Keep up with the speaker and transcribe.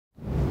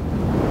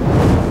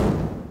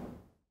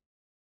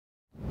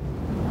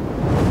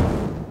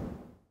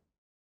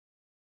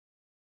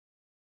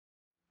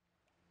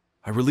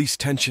I release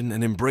tension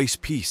and embrace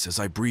peace as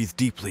I breathe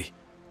deeply,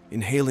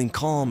 inhaling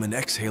calm and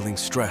exhaling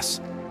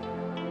stress.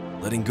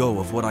 Letting go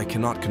of what I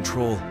cannot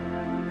control,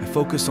 I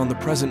focus on the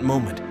present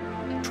moment,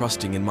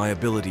 trusting in my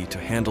ability to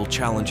handle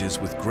challenges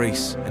with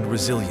grace and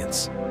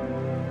resilience.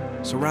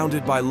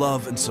 Surrounded by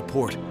love and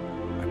support,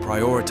 I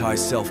prioritize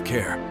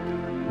self-care,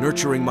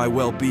 nurturing my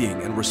well-being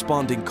and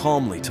responding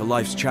calmly to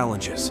life's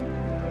challenges.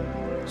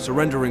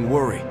 Surrendering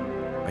worry,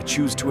 I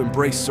choose to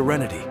embrace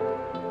serenity,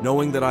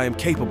 knowing that I am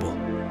capable,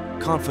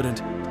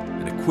 confident,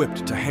 and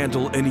equipped to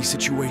handle any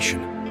situation.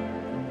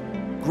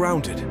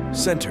 Grounded,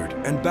 centered,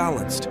 and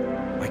balanced,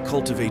 I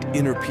cultivate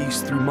inner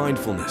peace through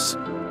mindfulness,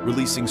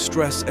 releasing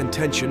stress and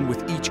tension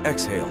with each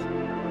exhale.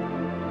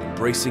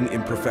 Embracing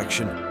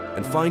imperfection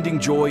and finding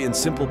joy in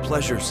simple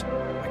pleasures,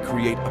 I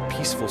create a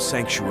peaceful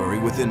sanctuary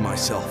within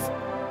myself,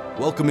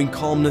 welcoming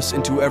calmness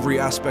into every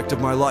aspect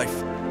of my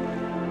life.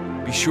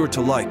 Be sure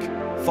to like,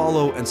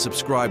 follow, and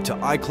subscribe to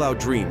iCloud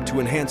Dream to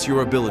enhance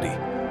your ability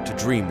to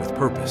dream with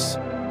purpose.